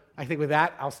 So I think with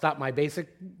that, I'll stop my basic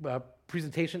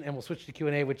presentation and we'll switch to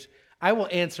Q&A, which I will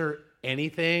answer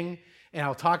anything. and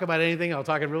I'll talk about anything. I'll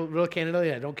talk real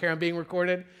candidly. I don't care I'm being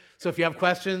recorded. So if you have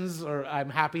questions, or I'm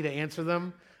happy to answer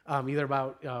them, either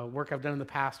about work I've done in the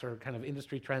past or kind of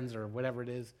industry trends or whatever it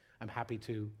is, I'm happy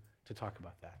to talk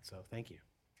about that. So thank you.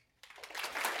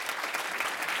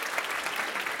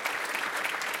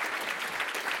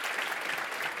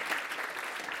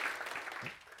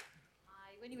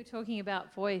 When you were talking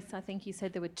about voice, I think you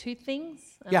said there were two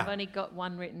things, and Yeah. I've only got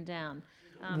one written down.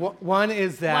 One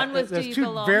is that one was, there's do you two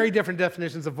belong? very different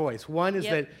definitions of voice. One is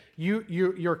Yep. that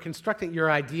you're constructing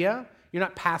your idea. You're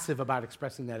not passive about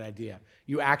expressing that idea.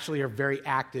 You actually are very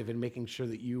active in making sure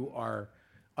that you are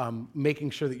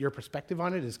making sure that your perspective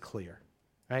on it is clear,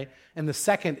 right? And the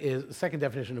second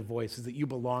definition of voice is that you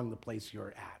belong the place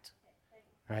you're at,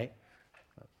 right?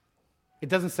 It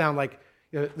doesn't sound like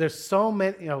there's so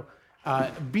many.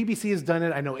 BBC has done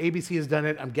it. I know ABC has done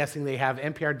it. I'm guessing they have.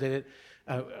 NPR did it.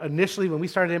 Initially, when we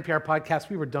started NPR Podcast,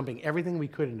 we were dumping everything we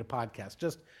could into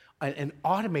podcasts, and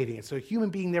automating it. So a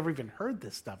human being never even heard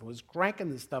this stuff. It was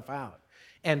cranking this stuff out.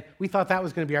 And we thought that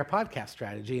was going to be our podcast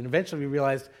strategy. And eventually we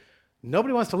realized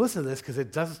nobody wants to listen to this because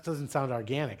it doesn't sound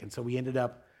organic. And so we ended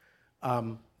up,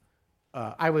 I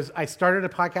started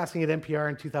podcasting at NPR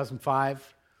in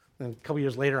 2005. And a couple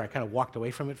years later, I kind of walked away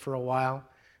from it for a while.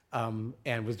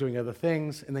 And was doing other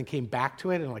things, and then came back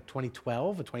to it in like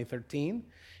 2012 or 2013.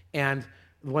 And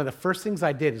one of the first things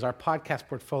I did is our podcast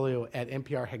portfolio at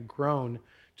NPR had grown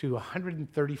to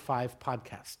 135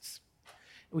 podcasts.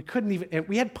 We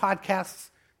had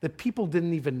podcasts that people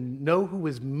didn't even know who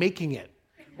was making it,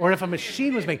 or if a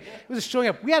machine was making it. It was just showing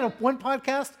up. We had one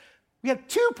podcast, we had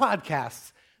two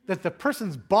podcasts that the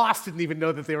person's boss didn't even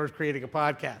know that they were creating a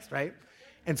podcast, right?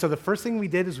 And so the first thing we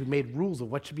did is we made rules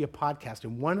of what should be a podcast,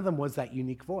 and one of them was that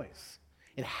unique voice.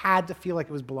 It had to feel like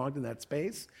it was belonged in that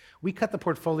space. We cut the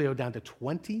portfolio down to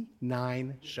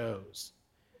 29 shows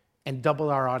and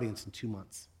doubled our audience in 2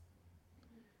 months.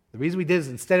 The reason we did is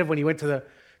instead of when you went to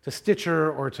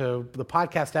Stitcher or to the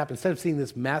podcast app, instead of seeing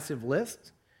this massive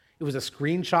list, it was a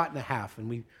screenshot and a half. And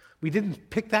we didn't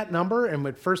pick that number, and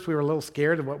at first we were a little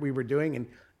scared of what we were doing, and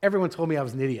everyone told me I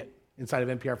was an idiot inside of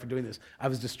NPR for doing this. I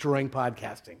was destroying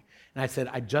podcasting. And I said,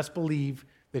 I just believe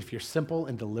that if you're simple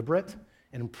and deliberate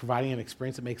and providing an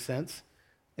experience that makes sense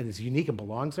and is unique and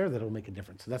belongs there, that it'll make a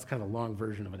difference. So that's kind of a long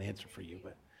version of an answer for you,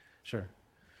 but sure.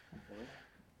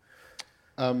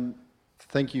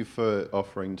 Thank you for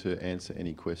offering to answer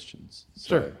any questions.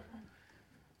 Sure.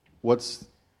 What's,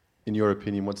 in your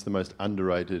opinion, what's the most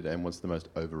underrated and what's the most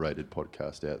overrated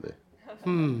podcast out there?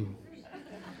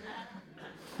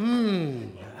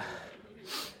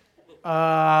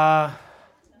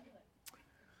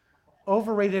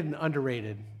 Overrated and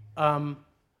underrated. I'm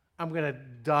going to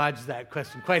dodge that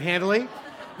question quite handily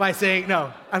by saying,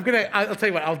 no, I'll tell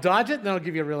you what, I'll dodge it, and then I'll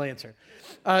give you a real answer.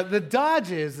 The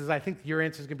dodge is I think your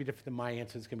answer is going to be different than my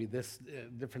answer. It's going to be this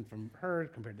different from her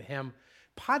compared to him.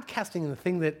 Podcasting is the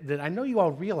thing that I know you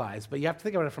all realize, but you have to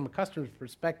think about it from a customer's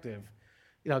perspective.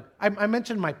 I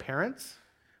mentioned my parents.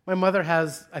 My mother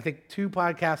has, I think, 2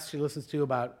 podcasts she listens to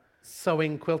about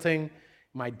sewing, quilting.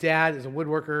 My dad is a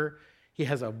woodworker. He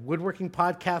has a woodworking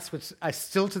podcast, which I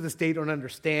still to this day don't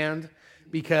understand,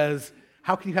 because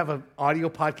how can you have an audio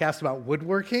podcast about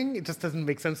woodworking? It just doesn't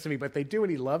make sense to me, but they do, and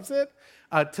he loves it.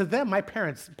 To them, my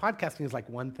parents, podcasting is like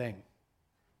one thing.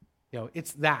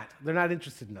 It's that. They're not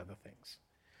interested in other things.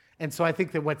 And so I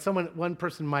think that what one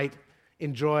person might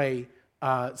enjoy,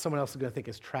 someone else is going to think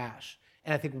is trash.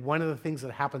 And I think one of the things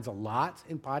that happens a lot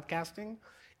in podcasting,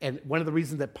 and one of the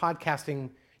reasons that podcasting,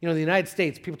 in the United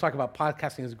States, people talk about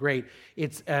podcasting is great.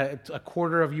 It's a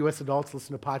quarter of U.S. adults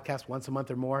listen to podcasts once a month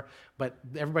or more, but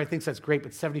everybody thinks that's great,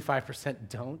 but 75%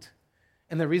 don't.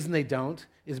 And the reason they don't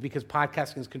is because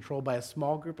podcasting is controlled by a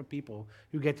small group of people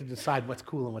who get to decide what's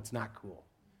cool and what's not cool.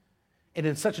 And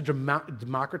in such a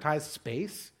democratized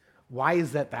space, why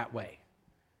is that way?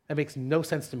 That makes no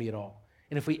sense to me at all.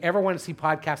 And if we ever want to see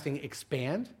podcasting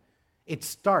expand, it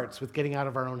starts with getting out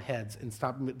of our own heads and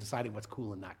stop deciding what's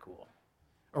cool and not cool,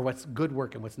 or what's good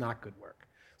work and what's not good work.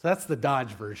 So that's the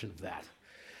Dodge version of that.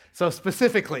 So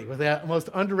specifically, with the most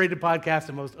underrated podcast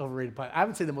and most overrated podcast, I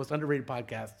would say the most underrated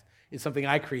podcast is something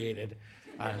I created.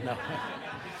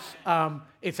 No.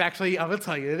 It's actually, I will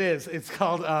tell you, it is. It's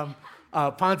called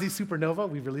Ponzi Supernova.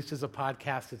 We released as a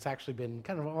podcast. It's actually been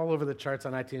kind of all over the charts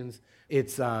on iTunes.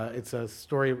 It's a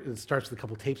story. It starts with a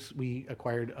couple tapes we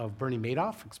acquired of Bernie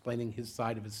Madoff explaining his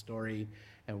side of his story,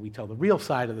 and we tell the real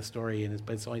side of the story,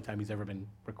 but it's the only time he's ever been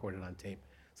recorded on tape.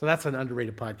 So that's an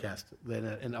underrated podcast,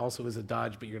 and also is a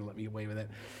dodge, but you're going to let me away with it.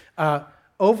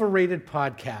 Overrated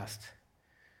podcast.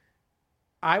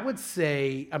 I would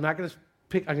say, I'm going to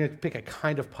pick a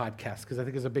kind of podcast, because I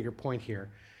think there's a bigger point here.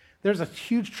 there's a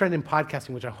huge trend in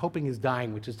podcasting, which I'm hoping is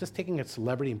dying, which is just taking a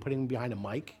celebrity and putting them behind a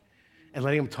mic and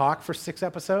letting them talk for 6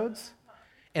 episodes.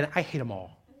 And I hate them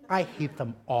all. I hate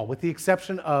them all, with the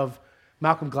exception of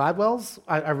Malcolm Gladwell's.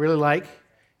 I really like,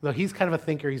 though he's kind of a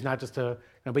thinker. He's not just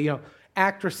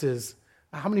actresses.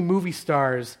 How many movie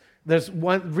stars? There's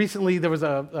one, recently there was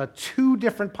a 2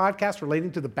 different podcasts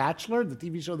relating to The Bachelor, the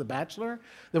TV show The Bachelor,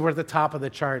 that were at the top of the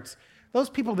charts. Those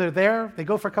people, they're there, they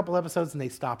go for a couple episodes and they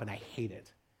stop, and I hate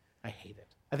it. I hate it.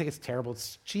 I think it's terrible.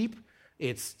 It's cheap.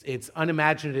 It's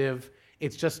unimaginative.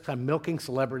 It's just I'm milking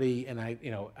celebrity, and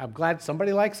I'm glad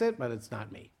somebody likes it, but it's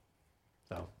not me.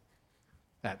 So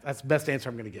that's the best answer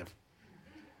I'm going to give.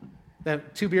 Then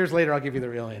 2 beers later, I'll give you the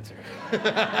real answer.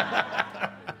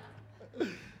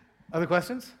 Other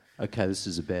questions? Okay, this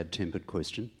is a bad-tempered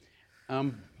question.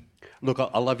 Look,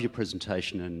 I love your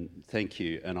presentation, and thank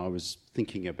you. And I was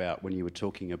thinking about, when you were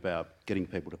talking about getting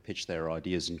people to pitch their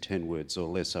ideas in 10 words or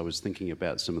less, I was thinking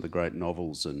about some of the great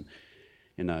novels and,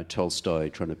 Tolstoy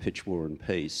trying to pitch War and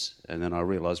Peace. And then I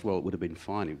realised, well, it would have been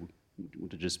fine. It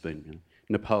would have just been,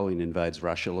 Napoleon invades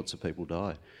Russia, lots of people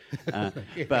die. But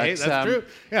that's true.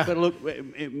 Yeah. But look,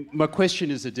 my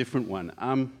question is a different one.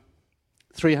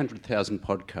 300,000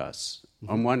 podcasts. Mm-hmm.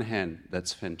 On one hand,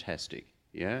 that's fantastic.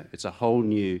 Yeah, it's a whole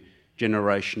new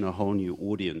generation, a whole new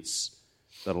audience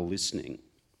that are listening.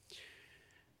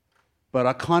 But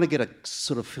I kind of get a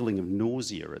sort of feeling of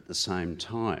nausea at the same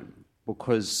time,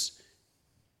 because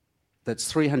that's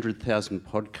 300,000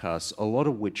 podcasts, a lot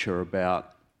of which are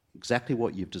about exactly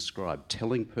what you've described,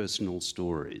 telling personal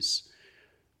stories,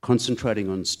 concentrating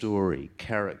on story,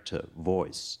 character,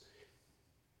 voice.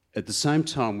 At the same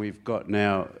time, we've got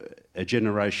now a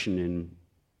generation in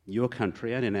your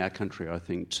country and in our country, I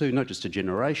think, too, not just a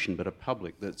generation, but a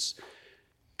public that's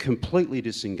completely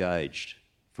disengaged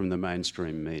from the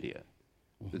mainstream media.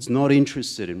 Mm-hmm. That's not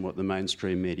interested in what the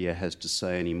mainstream media has to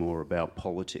say anymore about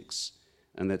politics.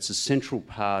 And that's a central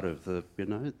part of the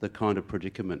kind of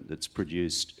predicament that's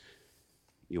produced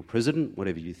your president,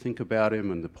 whatever you think about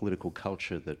him, and the political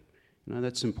culture that,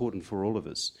 that's important for all of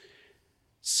us.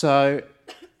 So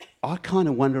I kind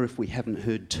of wonder if we haven't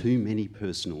heard too many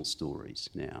personal stories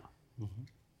now. Mm-hmm.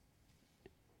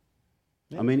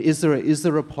 Yeah. I mean, is there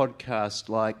a podcast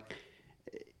like,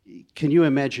 can you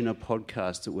imagine a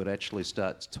podcast that would actually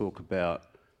start to talk about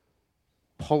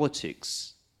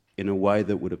politics in a way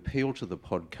that would appeal to the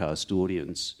podcast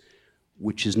audience,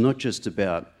 which is not just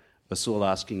about us all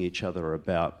asking each other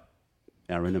about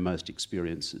our innermost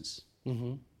experiences?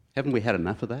 Mm-hmm. Haven't we had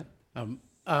enough of that?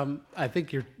 I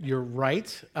think you're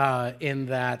right in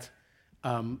that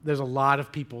there's a lot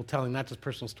of people telling not just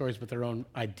personal stories, but their own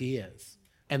ideas.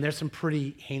 And there's some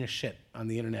pretty heinous shit on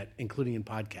the internet, including in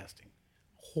podcasting.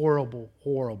 Horrible,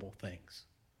 horrible things.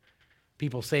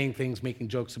 People saying things, making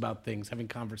jokes about things, having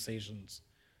conversations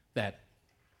that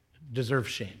deserve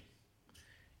shame.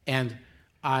 And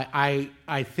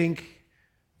I think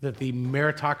that the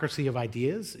meritocracy of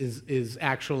ideas is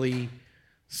actually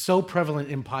so prevalent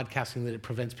in podcasting that it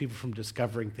prevents people from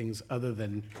discovering things other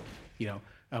than,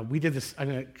 we did this.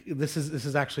 This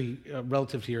is actually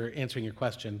relative to your answering your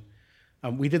question.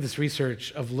 We did this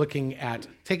research of looking at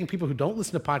taking people who don't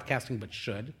listen to podcasting but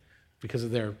should, because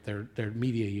of their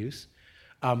media use,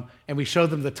 and we showed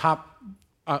them the top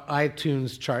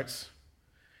iTunes charts,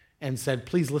 and said,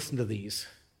 "Please listen to these,"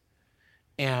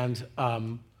 and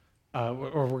or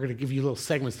we're going to give you little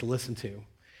segments to listen to.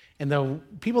 And though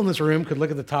people in this room could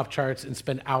look at the top charts and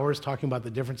spend hours talking about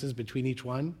the differences between each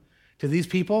one, to these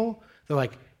people, they're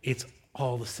like, it's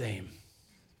all the same.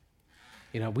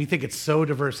 We think it's so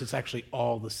diverse, it's actually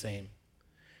all the same.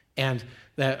 And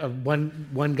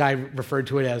one guy referred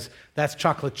to it as, that's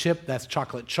chocolate chip, that's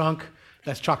chocolate chunk,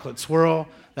 that's chocolate swirl,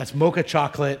 that's mocha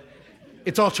chocolate.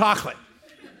 It's all chocolate.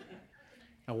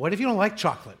 Now, what if you don't like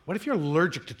chocolate? What if you're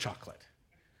allergic to chocolate?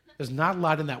 There's not a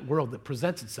lot in that world that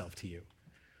presents itself to you.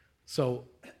 So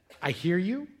I hear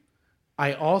you.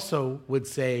 I also would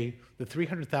say the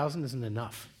 300,000 isn't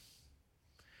enough.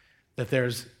 That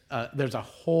there's a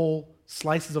whole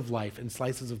slices of life and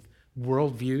slices of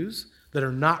worldviews that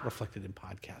are not reflected in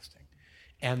podcasting.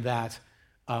 And that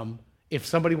if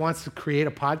somebody wants to create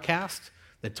a podcast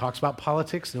that talks about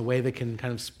politics in a way that can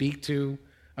kind of speak to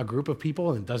a group of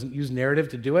people and doesn't use narrative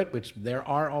to do it, which there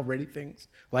are already things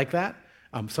like that,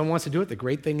 someone wants to do it, the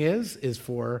great thing is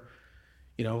for,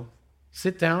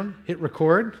 sit down, hit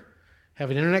record,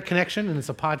 have an internet connection, and it's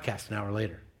a podcast an hour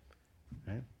later.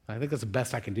 Right? I think that's the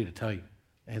best I can do to tell you,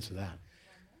 answer that.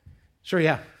 Sure,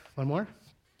 yeah. One more?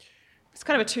 It's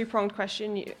kind of a two-pronged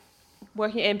question.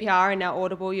 Working at NPR and now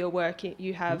Audible,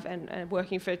 you have and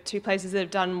working for two places that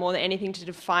have done more than anything to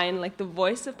define the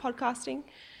voice of podcasting.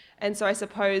 And so I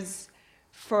suppose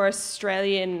for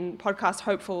Australian podcast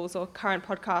hopefuls or current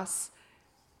podcasts,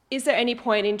 is there any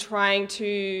point in trying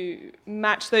to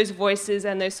match those voices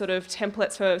and those sort of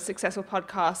templates for successful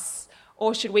podcasts,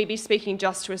 or should we be speaking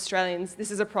just to Australians?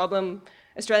 This is a problem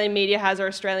Australian media has, or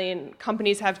Australian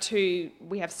companies have too.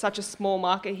 We have such a small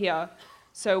market here,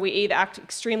 so we either act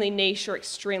extremely niche or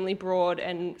extremely broad,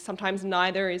 and sometimes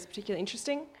neither is particularly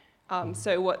interesting.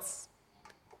 So what's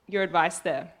your advice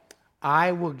there?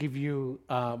 I will give you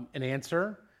an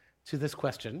answer to this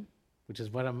question, which is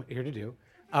what I'm here to do.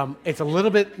 It's a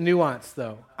little bit nuanced,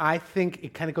 though. I think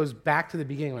it kind of goes back to the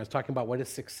beginning when I was talking about what is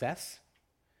success.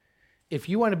 If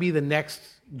you want to be the next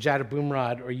Jada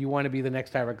Boomrod, or you want to be the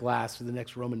next Ira Glass, or the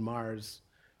next Roman Mars,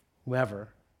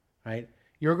 whoever, right?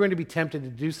 You're going to be tempted to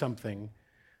do something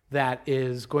that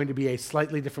is going to be a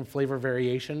slightly different flavor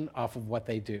variation off of what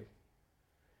they do.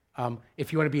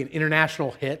 If you want to be an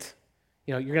international hit,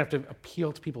 you're going to have to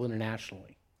appeal to people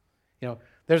internationally.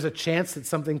 There's a chance that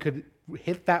something could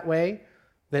hit that way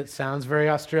that sounds very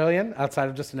Australian outside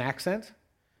of just an accent,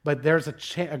 but there's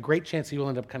a great chance that you'll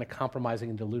end up kind of compromising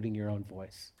and diluting your own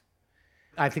voice.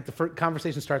 I think the first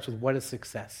conversation starts with, what is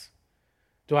success?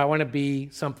 Do I want to be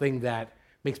something that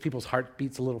makes people's heart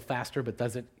beats a little faster but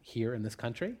does it here in this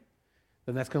country?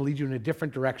 Then that's going to lead you in a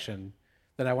different direction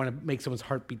than I want to make someone's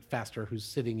heart beat faster who's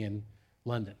sitting in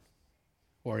London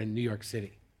or in New York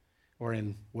City or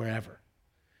in wherever.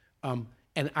 And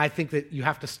I think that you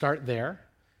have to start there.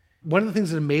 One of the things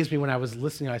that amazed me when I was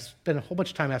listening, I spent a whole bunch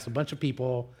of time asking a bunch of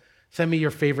people, send me your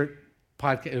favorite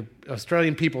podcast,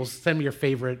 Australian people, send me your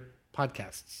favorite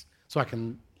podcasts so I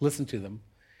can listen to them.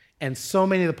 And so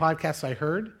many of the podcasts I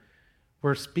heard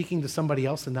were speaking to somebody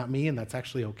else and not me, and that's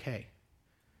actually okay.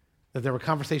 That there were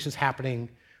conversations happening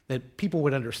that people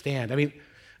would understand. I mean,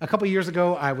 a couple of years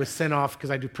ago, I was sent off, because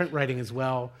I do print writing as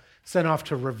well, sent off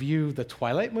to review the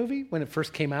Twilight movie when it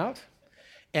first came out.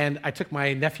 And I took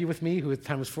my nephew with me, who at the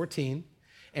time was 14,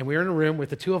 and we were in a room with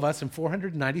the two of us and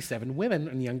 497 women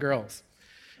and young girls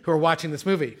who were watching this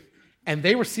movie. And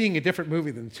they were seeing a different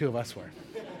movie than the two of us were.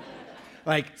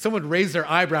 Like, someone would raise their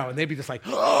eyebrow and they'd be just like,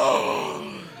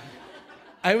 oh!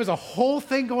 It was a whole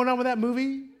thing going on with that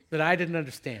movie that I didn't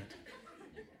understand,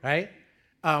 right?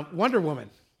 Wonder Woman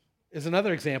is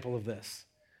another example of this.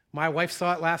 My wife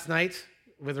saw it last night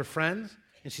with her friend,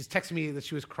 and she's texting me that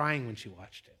she was crying when she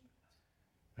watched it.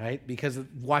 Right? Because of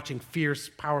watching fierce,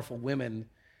 powerful women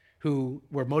who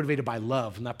were motivated by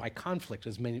love, not by conflict,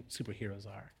 as many superheroes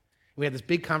are. We had this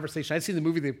big conversation. I'd seen the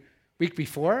movie the week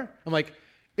before. I'm like,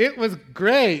 it was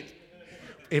great.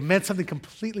 It meant something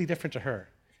completely different to her.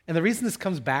 And the reason this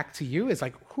comes back to you is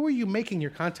like, who are you making your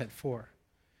content for?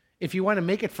 If you want to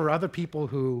make it for other people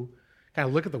who kind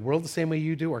of look at the world the same way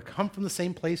you do or come from the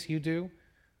same place you do,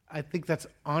 I think that's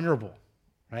honorable,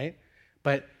 right?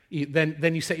 But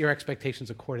then you set your expectations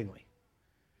accordingly.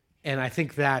 And I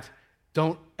think that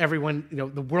the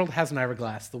world has an Ira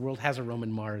Glass, the world has a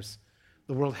Roman Mars,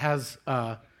 the world has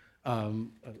Jada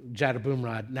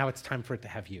Boomrod. Now it's time for it to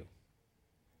have you.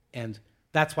 And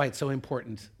that's why it's so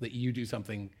important that you do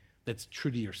something that's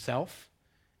true to yourself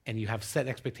and you have set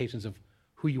expectations of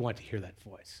who you want to hear that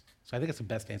voice. So I think it's the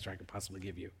best answer I could possibly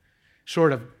give you,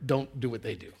 short of don't do what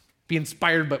they do. Be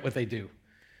inspired by what they do,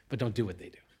 but don't do what they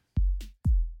do.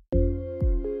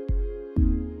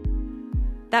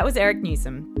 That was Eric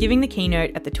Newsome giving the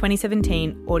keynote at the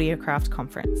 2017 AudioCraft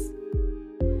Conference.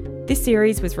 This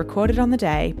series was recorded on the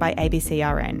day by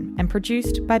ABCRN and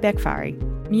produced by Beck Fari.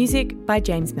 Music by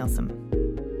James Milsom.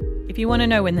 If you want to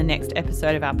know when the next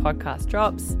episode of our podcast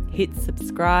drops, hit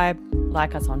subscribe,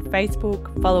 like us on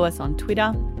Facebook, follow us on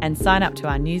Twitter, and sign up to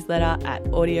our newsletter at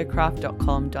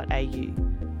audiocraft.com.au.